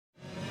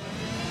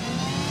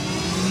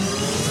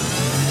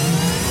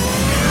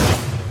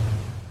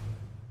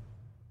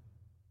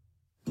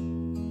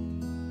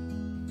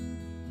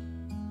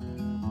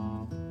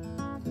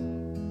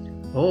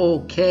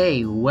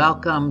Okay,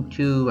 welcome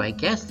to, I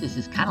guess this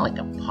is kind of like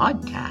a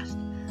podcast.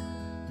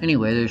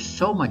 Anyway, there's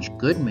so much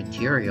good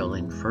material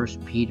in 1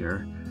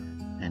 Peter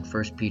and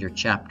 1 Peter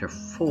chapter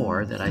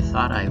 4 that I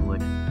thought I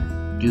would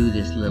do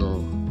this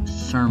little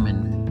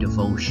sermon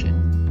devotion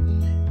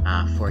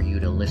for you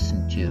to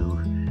listen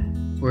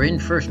to. We're in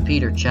 1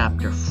 Peter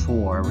chapter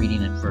 4,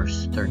 reading at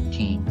verse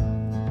 13.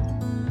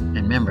 And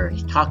remember,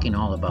 he's talking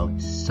all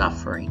about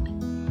suffering.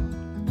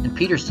 And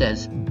Peter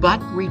says,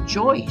 "But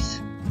rejoice."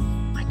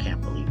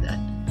 Can't believe that.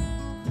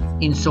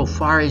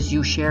 "Insofar as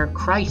you share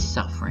Christ's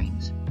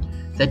sufferings,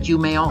 that you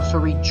may also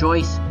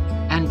rejoice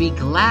and be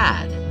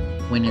glad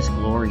when his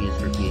glory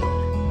is revealed.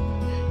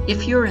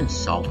 If you're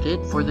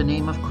insulted for the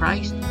name of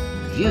Christ,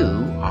 you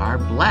are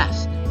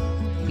blessed,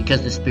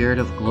 because the Spirit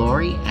of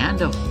glory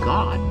and of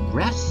God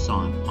rests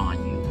on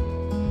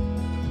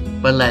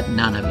you. But let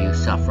none of you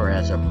suffer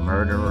as a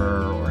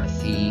murderer or a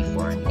thief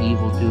or an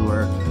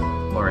evildoer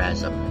or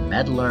as a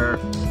meddler.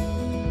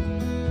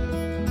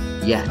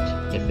 Yet,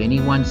 if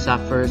anyone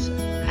suffers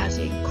as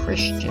a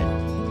Christian,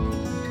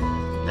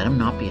 let him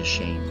not be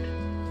ashamed,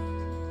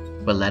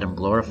 but let him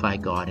glorify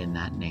God in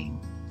that name.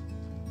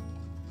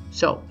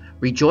 So,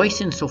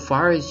 rejoice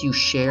insofar as you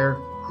share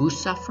whose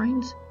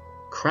sufferings?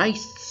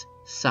 Christ's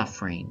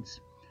sufferings.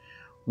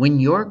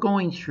 When you're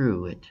going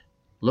through it,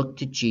 look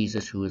to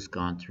Jesus who has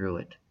gone through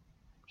it.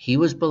 He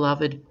was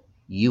beloved,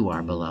 you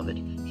are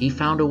beloved. He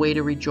found a way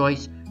to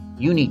rejoice,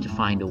 you need to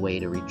find a way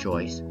to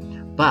rejoice.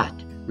 But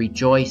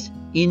rejoice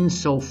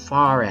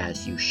insofar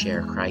as you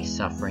share Christ's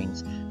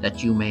sufferings,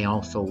 that you may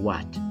also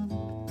what?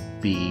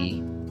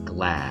 Be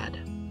glad.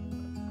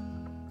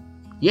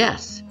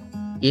 Yes,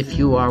 if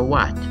you are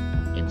what?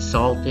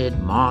 Insulted,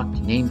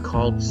 mocked,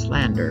 name-called,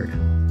 slandered.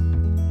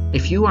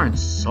 If you are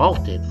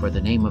insulted for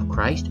the name of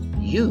Christ,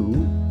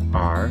 you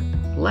are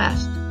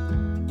blessed.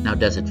 Now,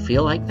 does it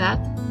feel like that?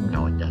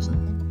 No, it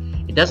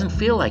doesn't. It doesn't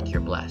feel like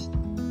you're blessed.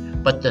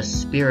 But the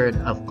Spirit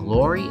of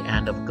glory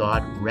and of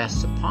God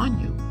rests upon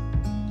you.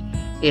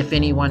 If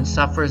anyone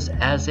suffers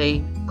as a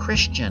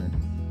Christian,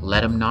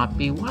 let him not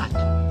be what?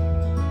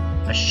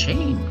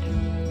 Ashamed.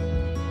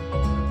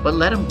 But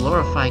let him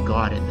glorify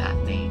God in that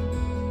name.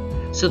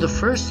 So the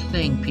first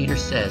thing Peter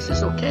says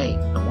is, okay,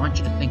 I want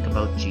you to think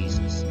about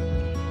Jesus.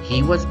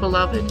 He was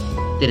beloved.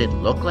 Did it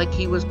look like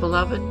he was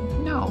beloved?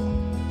 No.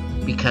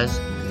 Because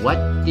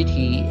what did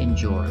he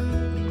endure?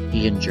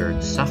 He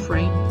endured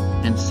suffering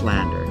and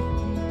slander.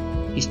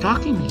 He's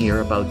talking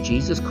here about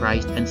Jesus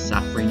Christ and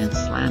suffering and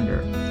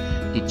slander.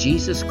 Did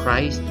Jesus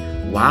Christ,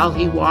 while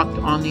he walked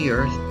on the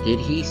earth, did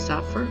he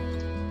suffer?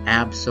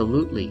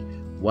 Absolutely.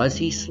 Was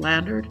he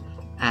slandered?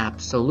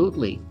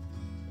 Absolutely.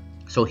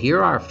 So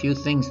here are a few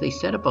things they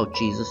said about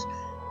Jesus,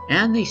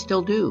 and they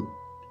still do.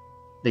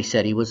 They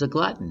said he was a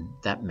glutton.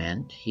 That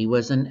meant he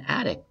was an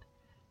addict.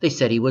 They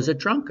said he was a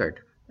drunkard.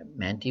 That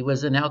meant he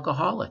was an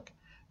alcoholic.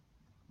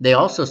 They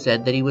also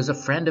said that he was a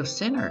friend of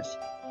sinners.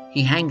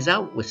 He hangs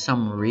out with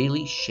some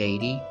really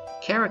shady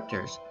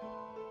characters.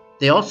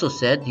 They also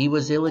said he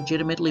was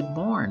illegitimately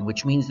born,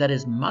 which means that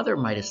his mother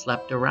might have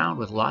slept around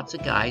with lots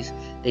of guys.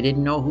 They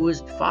didn't know who his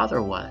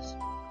father was.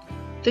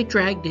 They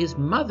dragged his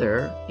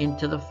mother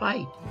into the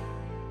fight.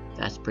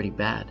 That's pretty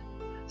bad.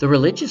 The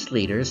religious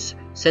leaders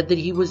said that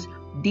he was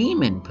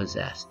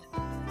demon-possessed.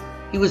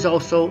 He was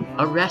also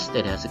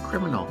arrested as a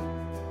criminal.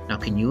 Now,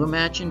 can you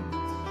imagine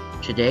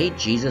today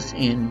Jesus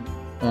in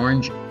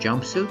orange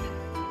jumpsuit?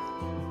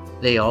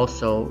 They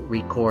also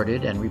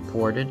recorded and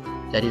reported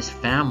that his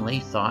family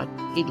thought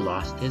he'd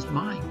lost his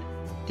mind,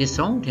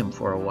 disowned him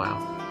for a while.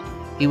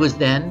 He was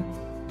then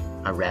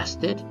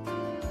arrested.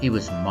 He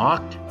was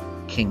mocked,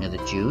 King of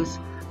the Jews.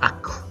 A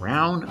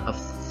crown of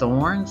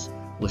thorns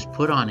was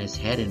put on his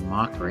head in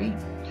mockery.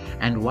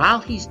 And while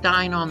he's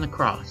dying on the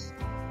cross,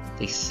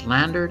 they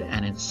slandered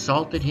and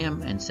insulted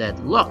him and said,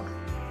 "Look,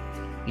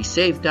 he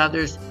saved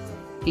others.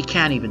 He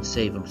can't even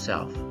save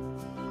himself."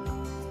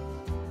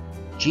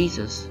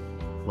 Jesus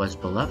was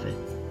beloved.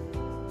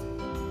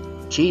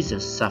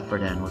 Jesus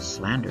suffered and was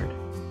slandered.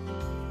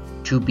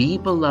 To be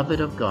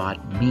beloved of God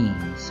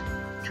means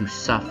to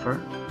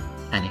suffer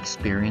and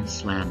experience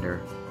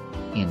slander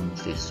in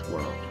this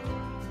world.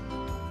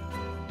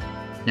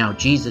 Now,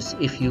 Jesus,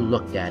 if you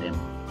looked at him,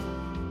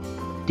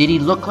 did he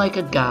look like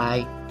a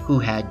guy who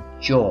had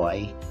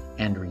joy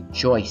and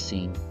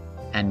rejoicing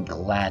and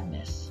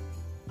gladness?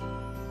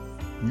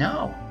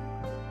 No.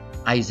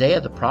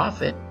 Isaiah the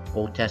prophet,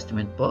 Old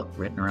Testament book,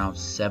 written around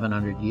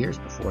 700 years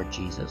before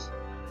Jesus,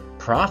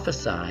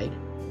 prophesied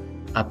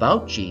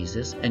about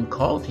Jesus and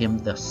called him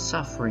the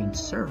suffering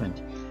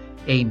servant,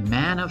 a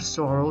man of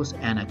sorrows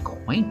and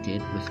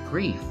acquainted with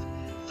grief,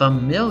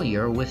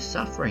 familiar with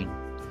suffering.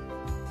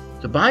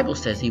 The Bible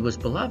says he was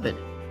beloved,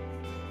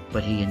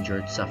 but he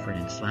endured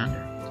suffering and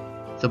slander.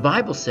 The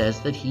Bible says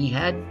that he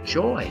had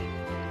joy.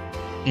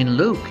 In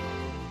Luke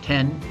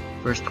 10,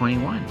 verse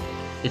 21,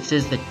 it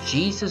says that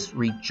Jesus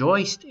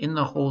rejoiced in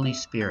the Holy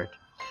Spirit,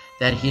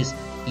 that his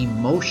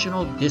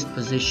emotional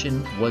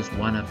disposition was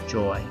one of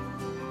joy.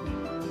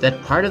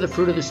 That part of the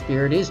fruit of the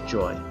Spirit is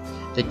joy,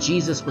 that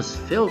Jesus was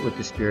filled with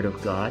the Spirit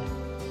of God.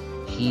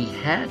 he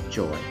had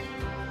joy.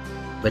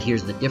 But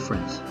here's the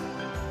difference.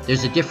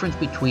 There's a difference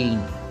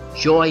between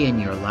joy in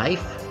your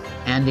life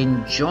and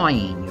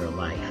enjoying your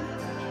life.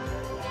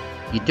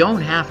 You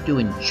don't have to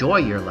enjoy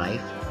your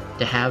life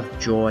to have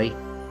joy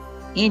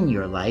in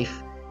your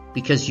life,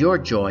 because your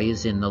joy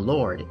is in the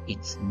Lord.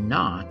 It's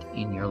not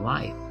in your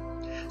life.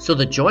 So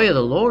the joy of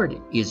the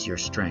Lord is your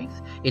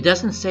strength. It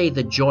doesn't say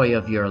the joy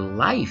of your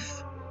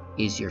life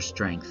is your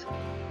strength.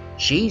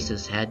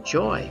 Jesus had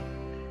joy.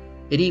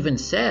 It even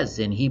says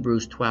in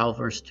Hebrews 12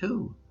 verse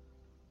 2,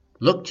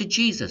 look to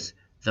Jesus,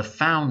 the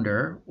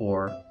founder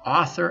or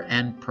author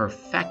and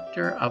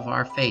perfecter of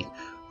our faith,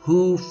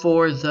 who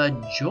for the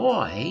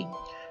joy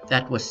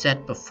that was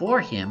set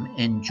before him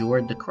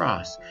endured the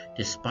cross,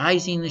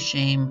 despising the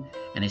shame,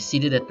 and is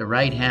seated at the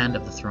right hand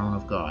of the throne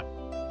of God.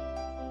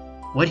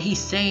 What he's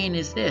saying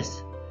is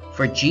this: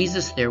 for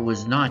Jesus there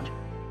was not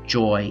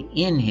joy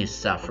in his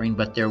suffering,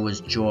 but there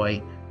was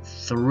joy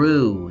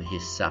through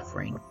his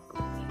suffering.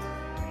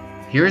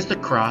 Here's the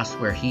cross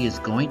where he is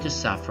going to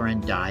suffer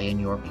and die in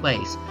your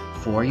place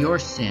for your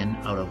sin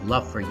out of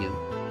love for you.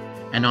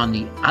 And on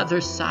the other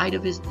side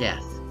of his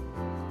death,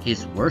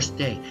 his worst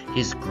day,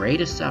 his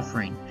greatest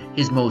suffering,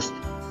 his most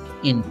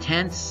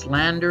intense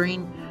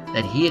slandering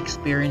that he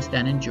experienced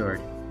and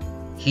endured,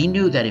 he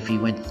knew that if he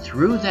went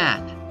through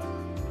that,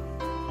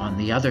 on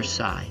the other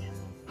side,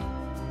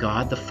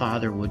 God the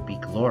Father would be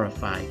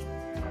glorified,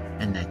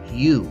 and that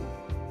you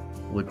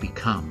would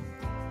become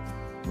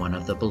one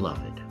of the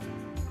beloved.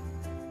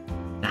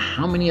 Now,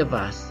 how many of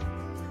us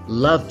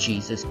love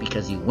Jesus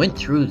because he went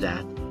through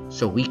that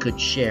so we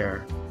could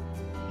share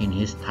in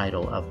his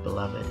title of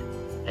beloved?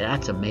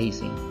 That's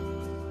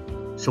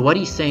amazing. So what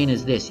he's saying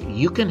is this: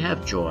 you can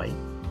have joy,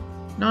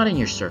 not in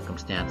your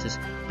circumstances,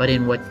 but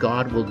in what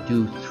God will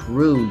do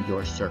through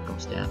your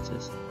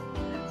circumstances.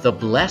 The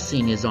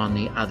blessing is on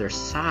the other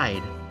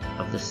side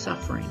of the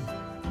suffering.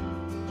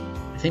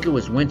 I think it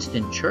was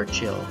Winston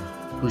Churchill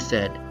who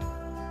said,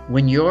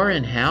 when you're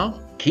in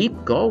hell,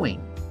 keep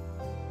going.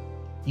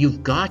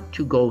 You've got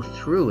to go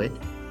through it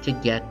to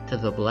get to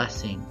the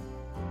blessing.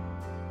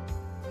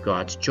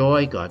 God's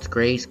joy, God's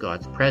grace,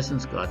 God's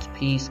presence, God's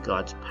peace,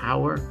 God's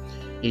power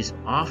is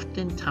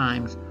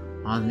oftentimes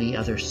on the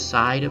other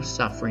side of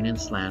suffering and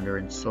slander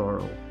and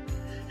sorrow.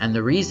 And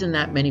the reason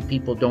that many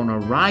people don't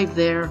arrive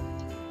there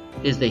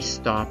is they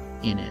stop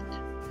in it.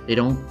 They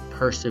don't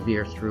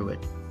persevere through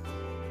it.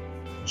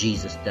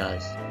 Jesus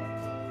does.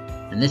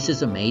 And this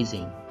is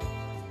amazing.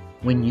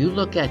 When you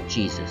look at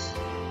Jesus,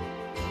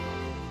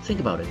 think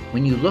about it.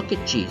 When you look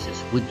at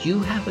Jesus, would you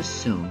have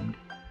assumed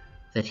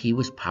that he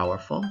was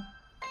powerful?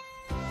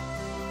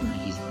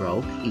 He's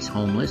broke, he's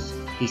homeless,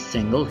 he's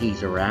single,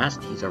 he's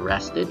harassed, he's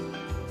arrested,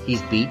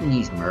 he's beaten,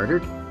 he's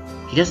murdered.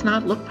 He does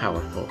not look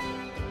powerful.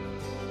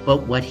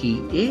 But what he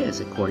is,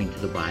 according to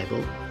the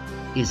Bible,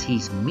 is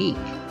he's meek.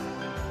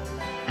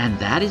 And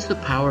that is the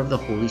power of the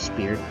Holy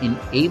Spirit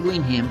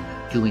enabling him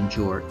to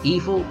endure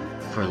evil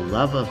for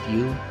love of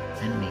you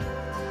and me.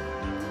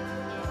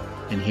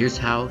 And here's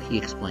how he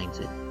explains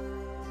it.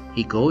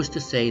 He goes to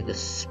say the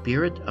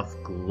Spirit of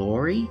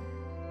glory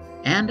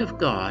and of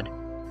God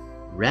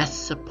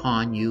rests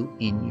upon you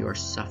in your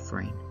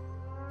suffering,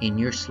 in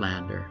your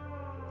slander,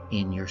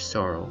 in your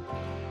sorrow.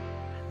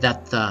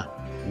 That the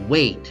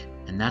weight,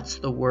 and that's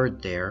the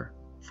word there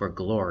for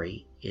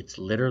glory, it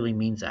literally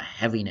means a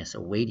heaviness,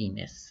 a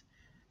weightiness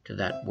to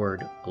that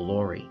word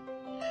glory.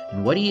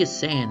 And what he is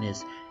saying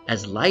is,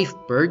 as life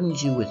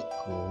burdens you with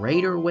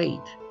greater weight,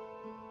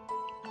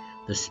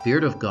 the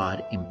Spirit of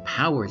God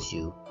empowers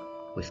you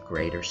with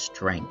greater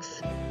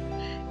strength.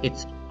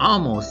 It's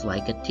almost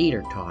like a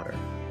teeter-totter.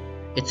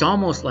 It's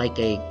almost like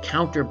a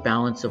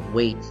counterbalance of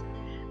weights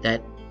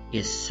that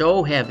is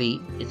so heavy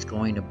it's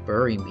going to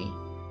bury me.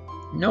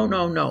 No.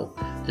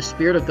 The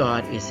Spirit of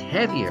God is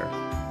heavier,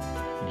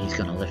 and he's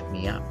going to lift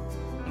me up.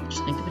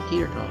 Just think of a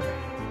teeter-totter.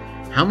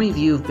 How many of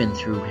you have been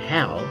through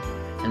hell,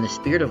 and the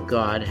Spirit of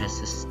God has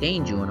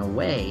sustained you in a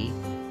way,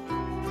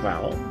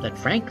 well, that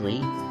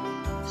frankly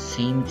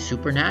seemed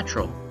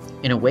supernatural,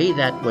 in a way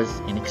that was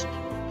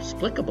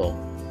inexplicable,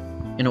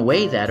 in a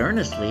way that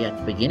earnestly at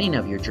the beginning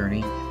of your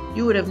journey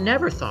you would have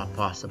never thought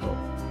possible.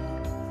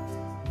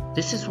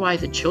 This is why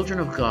the children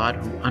of God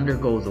who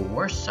undergo the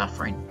worst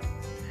suffering,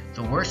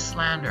 the worst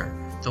slander,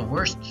 the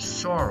worst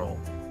sorrow,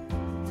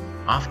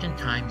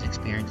 oftentimes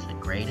experience the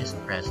greatest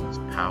presence,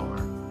 power,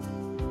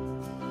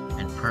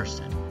 and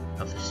person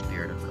of the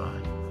Spirit of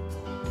God.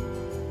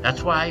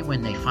 That's why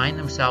when they find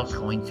themselves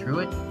going through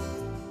it,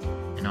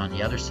 and on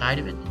the other side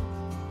of it,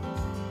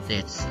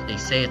 they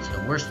say it's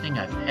the worst thing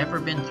I've ever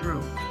been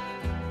through.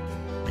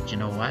 But you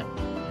know what?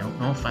 I don't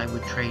know if I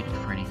would trade it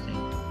for anything,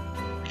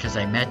 because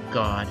I met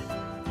God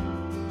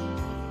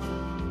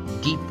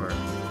deeper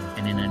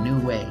and in a new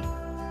way,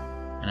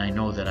 and I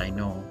know that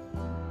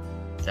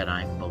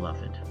I'm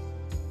beloved.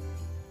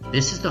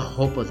 This is the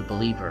hope of the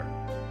believer,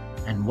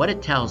 and what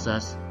it tells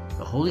us,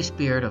 the Holy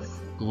Spirit of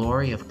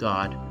glory of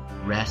God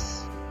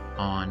rests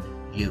on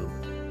you.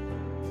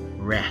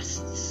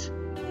 Rests.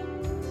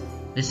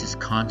 This is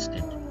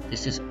constant.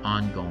 This is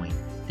ongoing.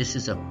 This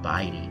is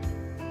abiding.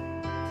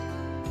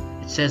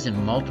 says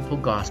in multiple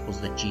Gospels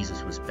that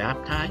Jesus was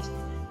baptized,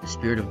 the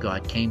Spirit of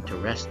God came to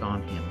rest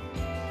on him.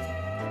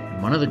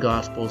 And one of the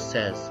Gospels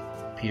says,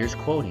 Peter's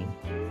quoting,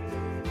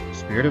 the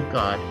Spirit of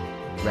God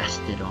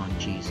rested on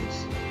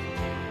Jesus.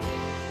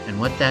 And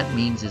what that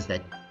means is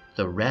that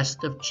the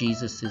rest of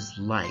Jesus'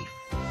 life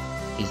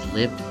is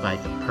lived by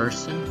the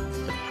person,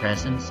 the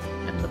presence,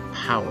 and the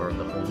power of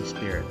the Holy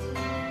Spirit.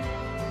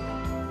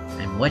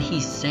 And what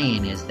he's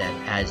saying is that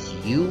as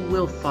you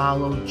will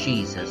follow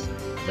Jesus,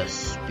 the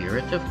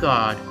Spirit of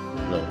God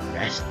will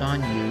rest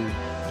on you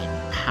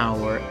in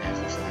power as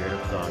the Spirit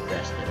of God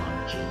rested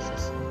on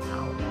Jesus in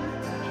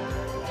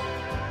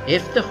power.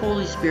 If the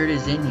Holy Spirit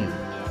is in you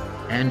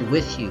and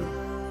with you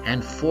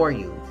and for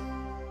you,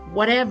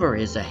 whatever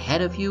is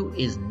ahead of you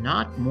is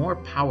not more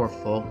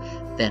powerful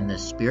than the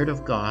Spirit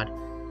of God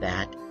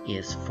that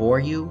is for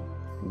you,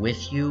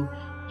 with you,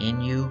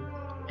 in you,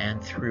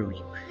 and through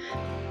you.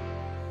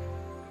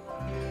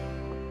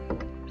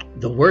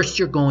 The worse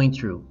you're going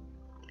through,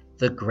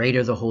 the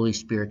greater the Holy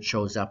Spirit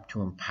shows up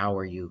to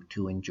empower you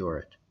to endure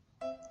it.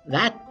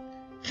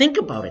 Think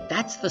about it.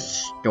 That's the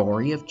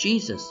story of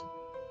Jesus.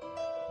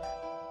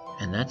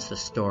 And that's the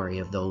story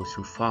of those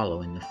who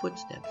follow in the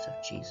footsteps of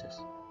Jesus.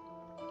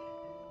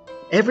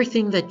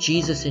 Everything that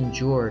Jesus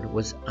endured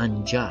was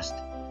unjust.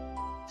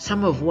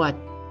 Some of what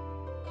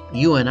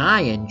you and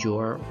I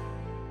endure,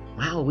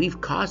 well, we've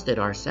caused it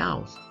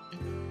ourselves.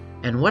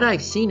 And what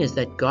I've seen is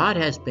that God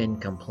has been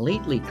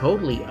completely,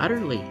 totally,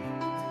 utterly,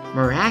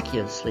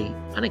 miraculously,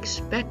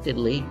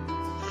 unexpectedly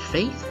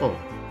faithful.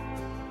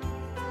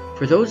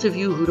 For those of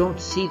you who don't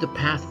see the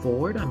path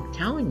forward, I'm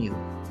telling you,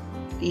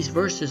 these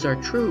verses are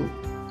true.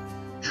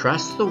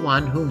 Trust the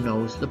one who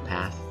knows the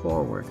path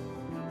forward.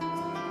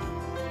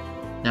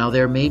 Now,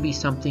 there may be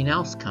something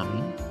else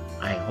coming.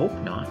 I hope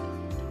not.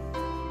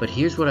 But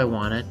here's what I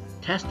want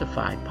to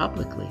testify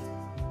publicly.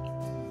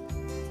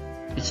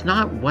 It's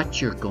not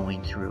what you're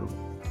going through,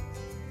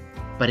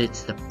 but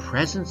it's the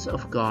presence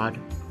of God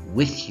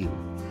with you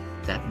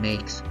that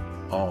makes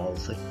all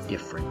the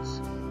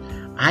difference.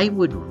 I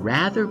would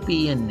rather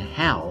be in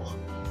hell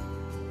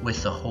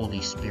with the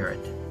Holy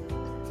Spirit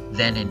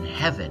than in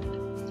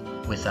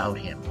heaven without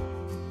Him.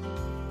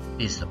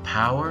 It is the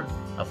power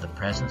of the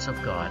presence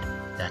of God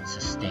that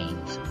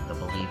sustains the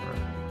believer.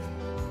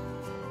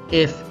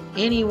 If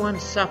anyone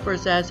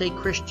suffers as a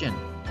Christian,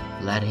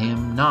 let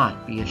him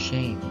not be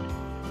ashamed,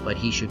 but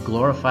he should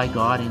glorify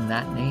God in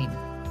that name.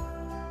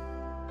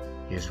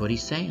 Here's what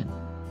he's saying.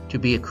 To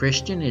be a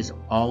Christian is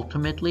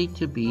ultimately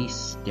to be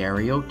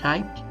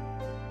stereotyped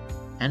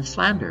and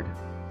slandered.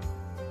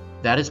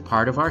 That is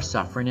part of our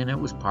suffering, and it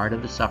was part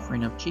of the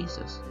suffering of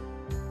Jesus.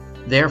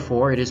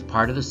 Therefore, it is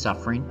part of the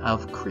suffering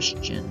of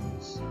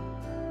Christians.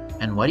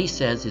 And what he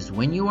says is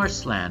when you are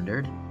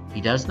slandered,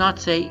 he does not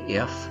say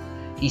if,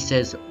 he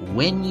says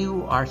when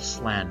you are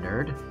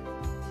slandered,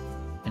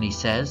 and he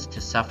says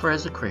to suffer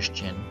as a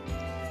Christian,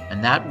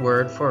 and that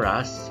word for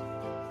us,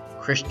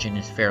 Christian,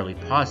 is fairly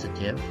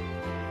positive,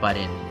 but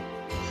in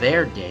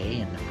their day,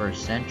 in the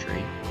first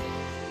century,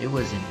 it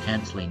was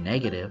intensely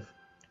negative.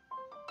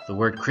 The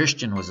word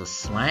Christian was a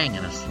slang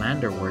and a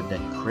slander word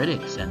that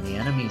critics and the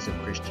enemies of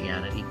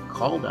Christianity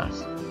called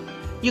us.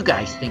 You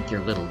guys think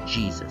you're little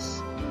Jesus.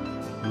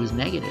 It was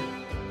negative.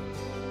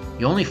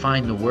 You only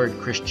find the word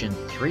Christian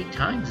 3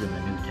 times in the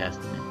New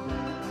Testament.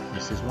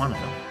 This is one of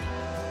them.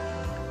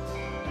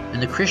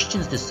 And the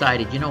Christians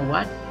decided, you know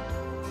what?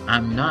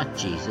 I'm not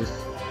Jesus,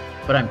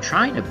 but I'm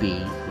trying to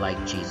be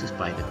like Jesus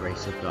by the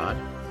grace of God.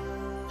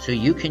 So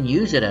you can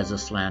use it as a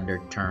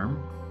slandered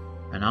term,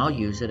 and I'll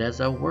use it as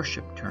a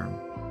worship term.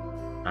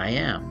 I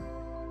am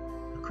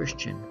a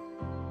Christian.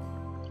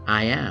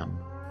 I am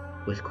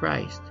with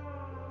Christ.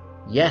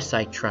 Yes,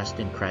 I trust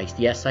in Christ.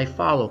 Yes, I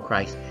follow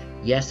Christ.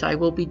 Yes, I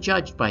will be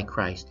judged by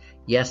Christ.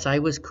 Yes, I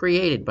was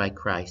created by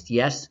Christ.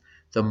 Yes,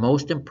 the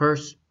most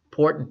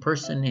important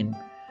person in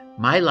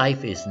my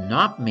life is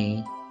not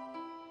me,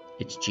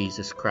 it's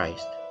Jesus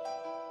Christ.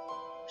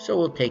 So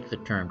we'll take the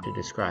term to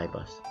describe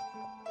us,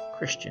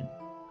 Christian.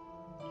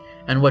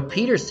 And what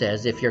Peter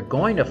says, if you're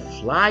going to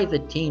fly the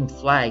team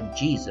flag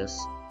Jesus,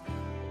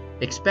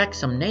 expect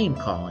some name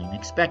calling,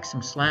 expect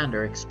some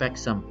slander, expect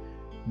some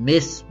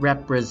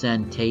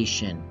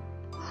misrepresentation.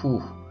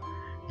 Whew.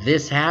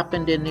 This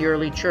happened in the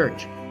early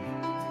church.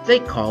 They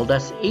called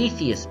us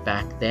atheists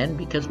back then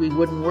because we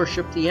wouldn't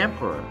worship the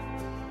emperor.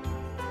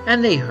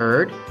 And they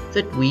heard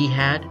that we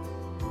had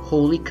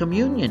Holy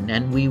Communion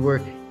and we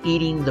were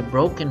eating the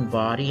broken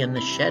body and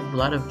the shed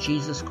blood of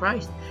Jesus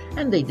Christ.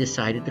 And they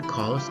decided to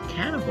call us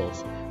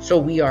cannibals. So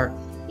we are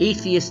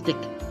atheistic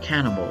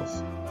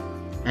cannibals.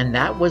 And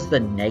that was the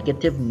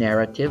negative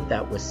narrative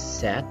that was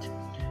set.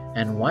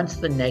 And once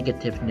the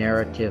negative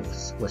narrative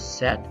was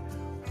set,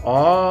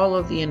 all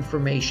of the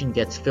information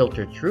gets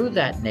filtered through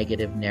that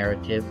negative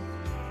narrative.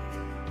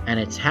 And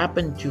it's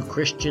happened to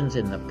Christians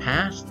in the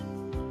past,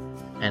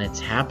 and it's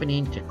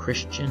happening to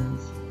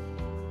Christians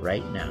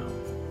right now.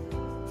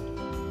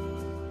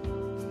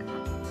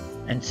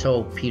 And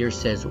so Peter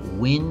says,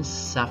 when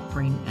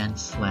suffering and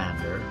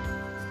slander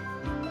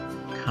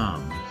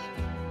comes,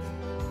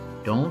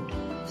 Don't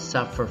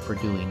suffer for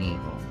doing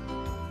evil.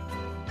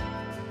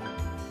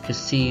 Because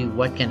see,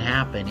 what can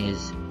happen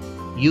is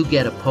you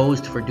get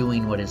opposed for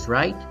doing what is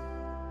right.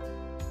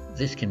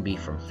 This can be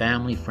from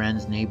family,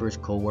 friends, neighbors,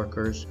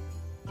 co-workers.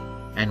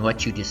 And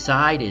what you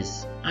decide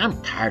is,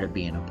 I'm tired of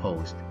being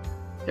opposed.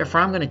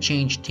 Therefore, I'm going to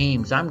change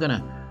teams. I'm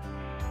going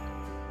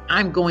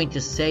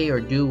to say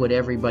or do what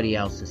everybody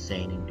else is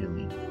saying and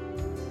doing.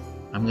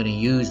 I'm going to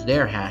use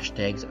their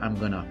hashtags. I'm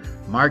going to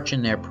march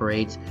in their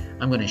parades.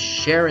 I'm going to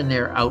share in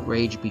their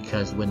outrage,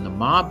 because when the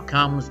mob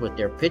comes with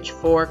their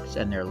pitchforks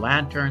and their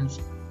lanterns,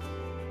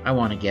 I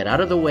want to get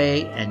out of the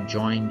way and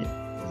join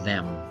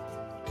them.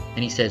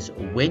 And he says,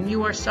 when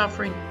you are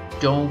suffering,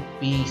 don't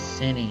be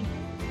sinning.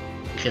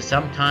 Because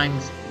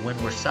sometimes when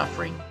we're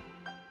suffering,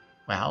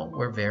 well,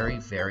 we're very,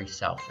 very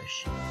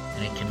selfish,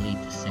 and it can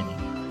lead to sinning.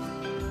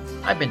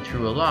 I've been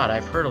through a lot,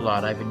 I've heard a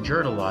lot, I've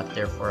endured a lot,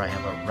 therefore I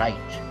have a right,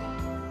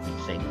 we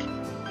think,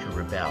 to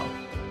rebel.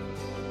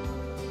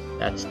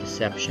 That's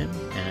deception,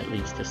 and it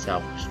leads to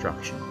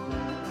self-destruction.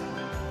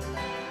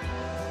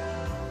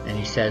 And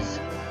he says,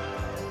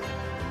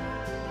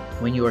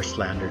 when you are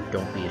slandered,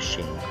 don't be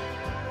ashamed.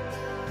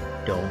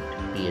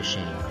 Don't be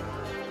ashamed.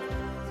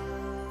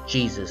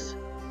 Jesus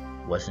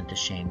wasn't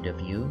ashamed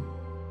of you.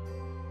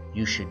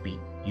 You should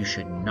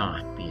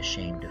not be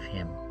ashamed of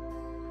him.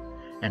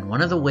 And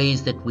one of the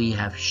ways that we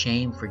have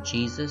shame for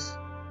Jesus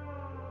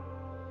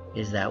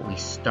is that we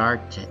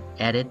start to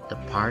edit the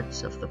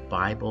parts of the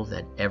Bible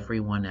that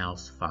everyone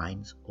else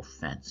finds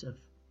offensive.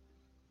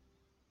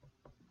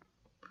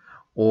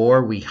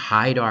 Or we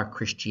hide our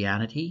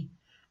Christianity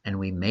and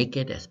we make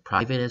it as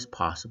private as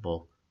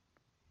possible,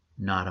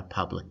 not a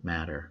public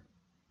matter.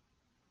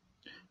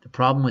 The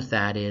problem with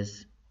that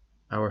is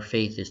our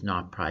faith is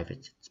not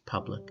private, it's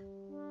public.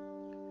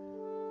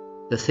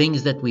 The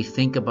things that we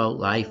think about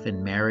life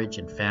and marriage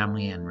and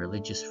family and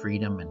religious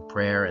freedom and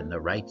prayer and the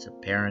rights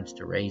of parents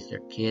to raise their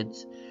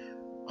kids,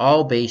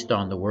 all based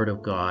on the Word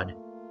of God,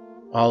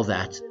 all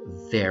that's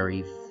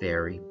very,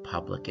 very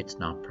public. It's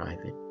not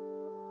private.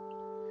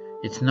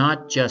 It's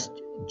not just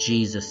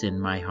Jesus in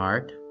my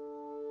heart,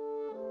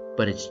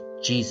 but it's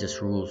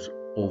Jesus rules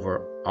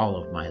over all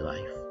of my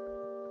life.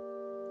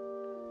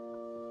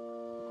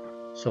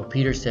 So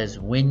Peter says,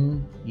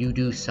 when you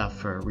do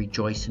suffer,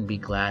 rejoice and be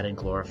glad and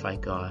glorify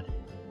God.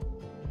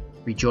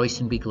 Rejoice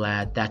and be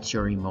glad, that's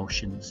your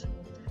emotions.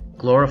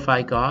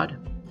 Glorify God,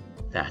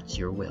 that's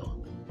your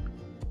will.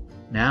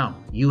 Now,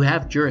 you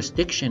have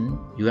jurisdiction,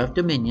 you have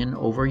dominion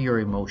over your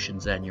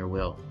emotions and your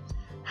will.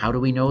 How do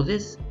we know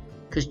this?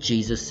 Because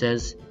Jesus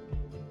says,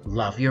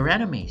 love your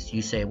enemies.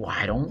 You say, well,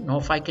 I don't know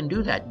if I can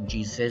do that. And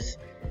Jesus says,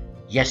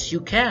 yes,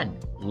 you can.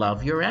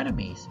 Love your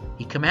enemies.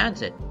 He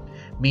commands it.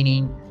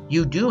 Meaning,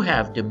 you do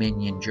have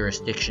dominion,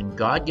 jurisdiction,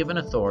 God-given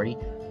authority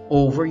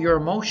over your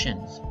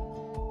emotions.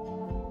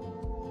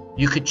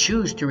 You could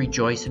choose to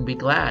rejoice and be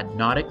glad,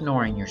 not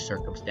ignoring your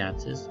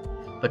circumstances,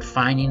 but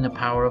finding the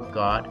power of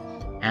God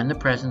and the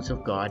presence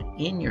of God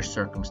in your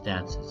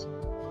circumstances.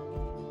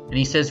 And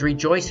he says,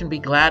 rejoice and be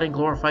glad and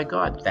glorify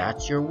God.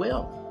 That's your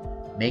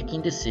will.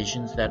 Making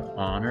decisions that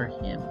honor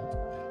him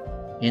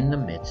in the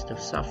midst of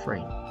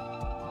suffering.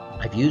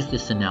 I've used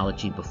this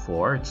analogy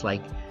before. It's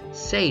like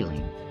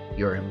sailing.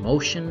 Your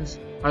emotions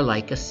are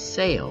like a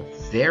sail,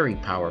 very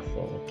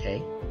powerful,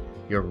 okay?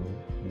 Your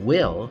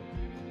will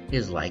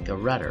is like a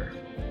rudder.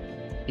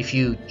 If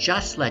you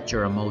just let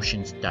your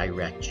emotions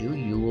direct you,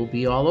 you will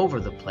be all over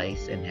the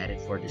place and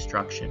headed for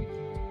destruction.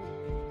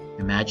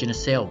 Imagine a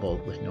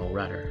sailboat with no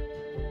rudder.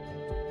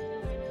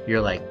 You're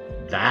like,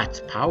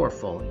 that's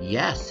powerful.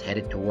 Yes,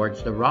 headed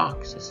towards the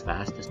rocks as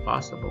fast as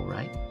possible,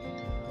 right?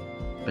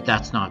 But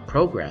that's not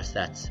progress,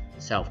 that's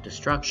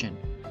self-destruction.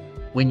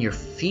 When you're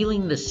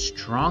feeling the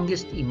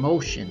strongest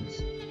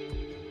emotions,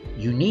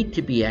 you need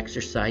to be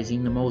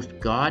exercising the most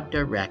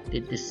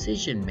God-directed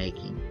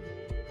decision-making.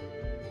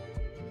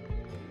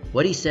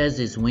 What he says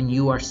is, when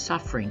you are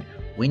suffering,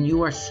 when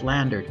you are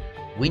slandered,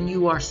 when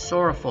you are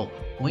sorrowful,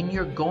 when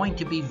you're going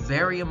to be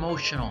very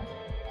emotional,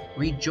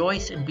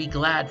 rejoice and be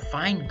glad.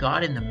 Find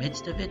God in the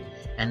midst of it,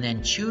 and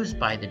then choose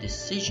by the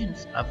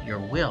decisions of your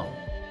will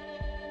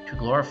to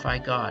glorify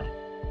God,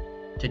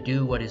 to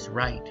do what is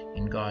right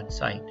in God's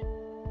sight.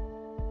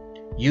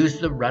 Use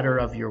the rudder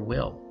of your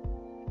will.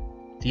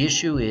 The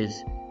issue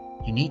is,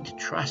 you need to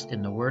trust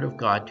in the Word of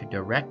God to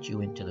direct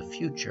you into the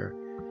future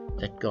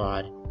that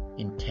God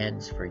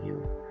intends for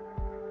you.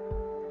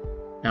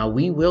 Now,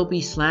 we will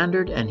be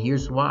slandered, and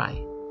here's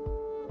why.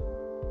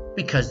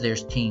 Because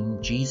there's Team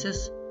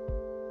Jesus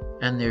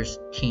and there's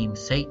Team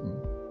Satan,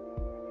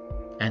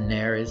 and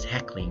there is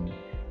heckling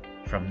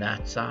from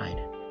that side.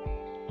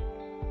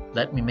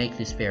 Let me make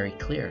this very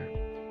clear.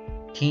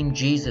 Team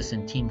Jesus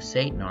and Team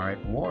Satan are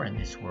at war in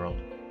this world.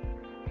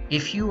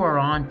 If you are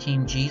on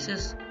Team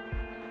Jesus,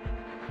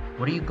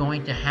 what are you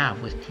going to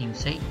have with Team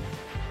Satan?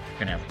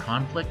 You're going to have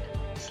conflict,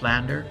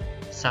 slander,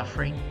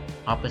 suffering,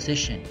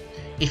 opposition.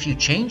 If you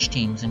change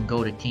teams and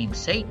go to Team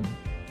Satan,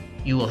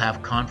 you will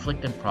have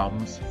conflict and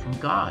problems from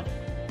God.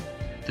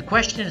 The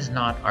question is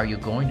not, are you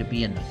going to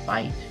be in the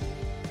fight?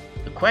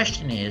 The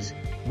question is,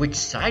 Which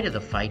side of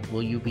the fight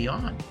will you be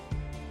on?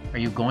 Are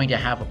you going to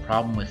have a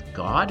problem with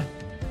God?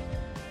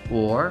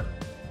 Or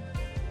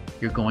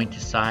you're going to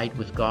side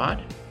with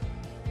God,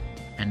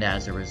 and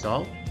as a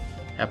result,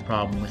 have a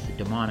problem with the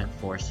demonic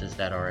forces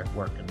that are at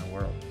work in the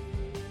world?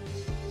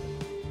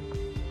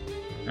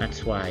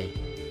 That's why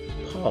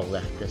Paul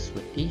left us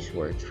with these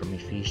words from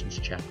Ephesians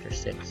chapter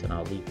 6, and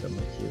I'll leave them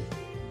with you.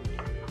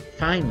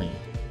 Finally,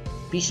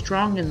 be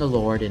strong in the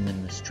Lord and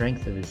in the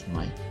strength of his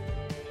might.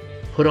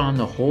 Put on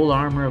the whole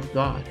armor of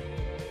God,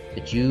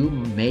 that you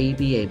may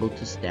be able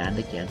to stand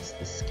against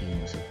the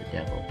schemes of the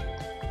devil.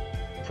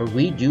 For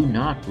we do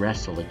not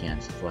wrestle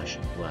against flesh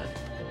and blood,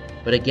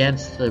 but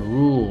against the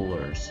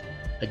rulers,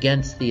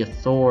 against the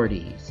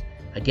authorities,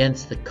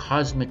 against the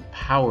cosmic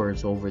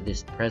powers over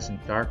this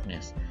present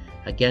darkness,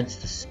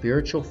 against the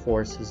spiritual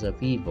forces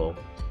of evil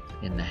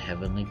in the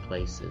heavenly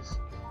places.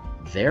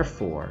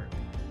 Therefore,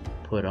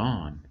 put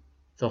on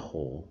the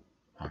whole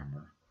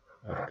armor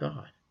of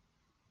God.